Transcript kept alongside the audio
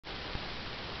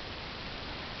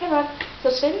Hey everyone,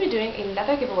 so today we'll be doing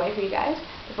another giveaway for you guys,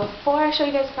 but before I show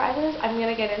you guys the prizes, I'm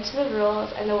going to get into the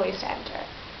rules and the ways to enter.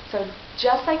 So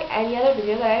just like any other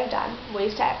video that I've done,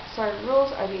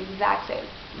 rules are the exact same.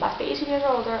 Must be 18 years or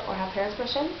older or have parents'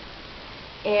 permission,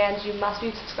 and you must be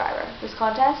a subscriber. This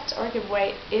contest or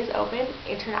giveaway is open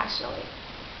internationally.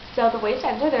 So the ways to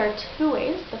enter, there are two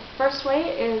ways. The first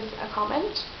way is a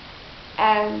comment,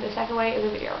 and the second way is a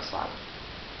video response.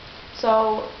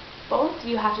 So both,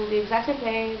 you have to do the exact same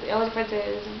thing. The only difference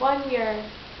is one, you're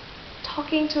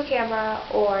talking to a camera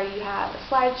or you have a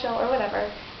slideshow or whatever,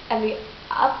 and the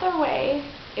other way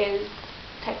is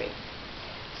typing.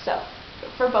 So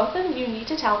for both of them, you need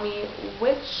to tell me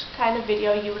which kind of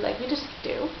video you would like me to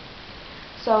do.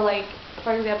 So like,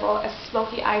 for example, a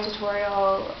smoky eye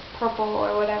tutorial, purple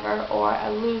or whatever, or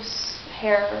a loose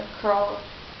hair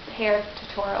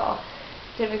tutorial.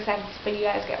 Didn't make sense, but you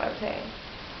guys get what I'm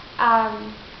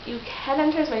saying. You can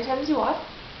enter as many times as you want.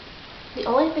 The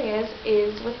only thing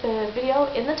is with the video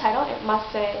in the title, it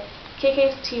must say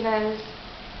KK Tina's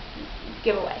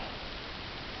giveaway.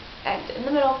 And in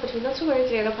the middle, between those two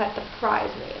words, you're going to put the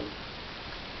prize name.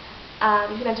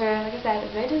 You can enter, like I said,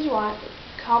 as many times as you want.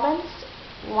 Comments,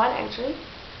 one entry.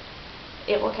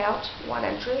 It will count, one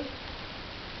entry.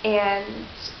 And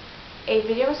a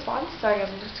video response, sorry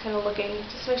I'm just kind of looking,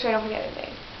 just to make sure I don't forget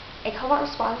anything. A comment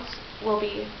response will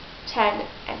be 10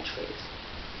 entries.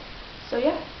 So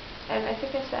yeah, and I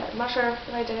think I said, I'm not sure if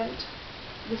I didn't,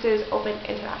 this is open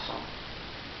international.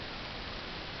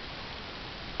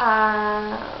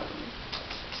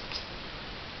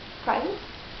 Prizes.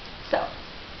 So,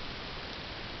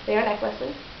 they are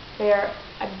necklaces. They are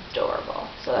adorable.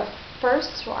 So the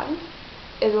first one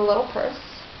is a little purse.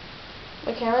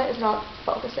 My camera is not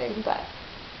focusing, but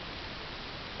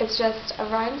it's just a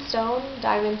rhinestone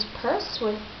diamond purse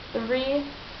with 3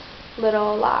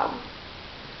 little, I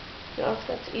don't know if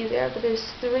that's easier, but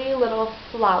there's 3 little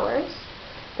flowers.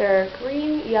 They're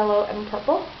green, yellow, and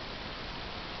purple.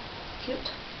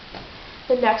 Cute.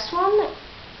 The next one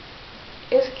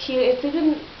is cute. It's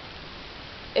even,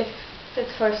 if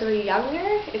it's for somebody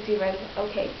younger, it's even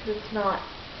okay, because it's not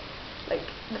like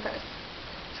the first.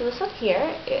 So this one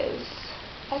here is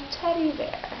a teddy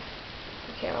bear.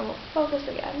 The camera will focus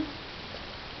again.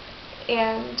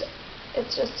 And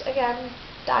it's just, again,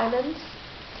 diamonds.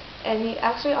 And he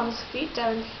actually, on his feet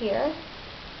down here,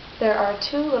 there are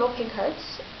 2 little pink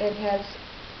hearts, and he has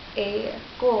a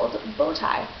gold bow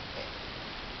tie.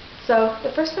 So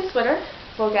the first place winner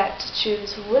will get to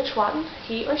choose which one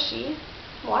he or she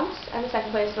wants, and the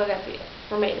second place will get the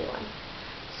remaining one.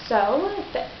 So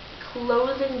the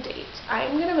closing date,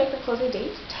 I'm going to make the closing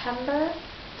date September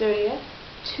 30th,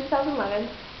 2011,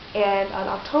 and on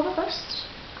October 1st,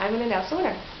 I'm going to announce the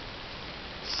winner.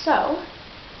 So,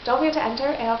 don't forget to enter,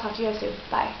 and I'll talk to you guys soon.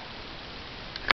 Bye.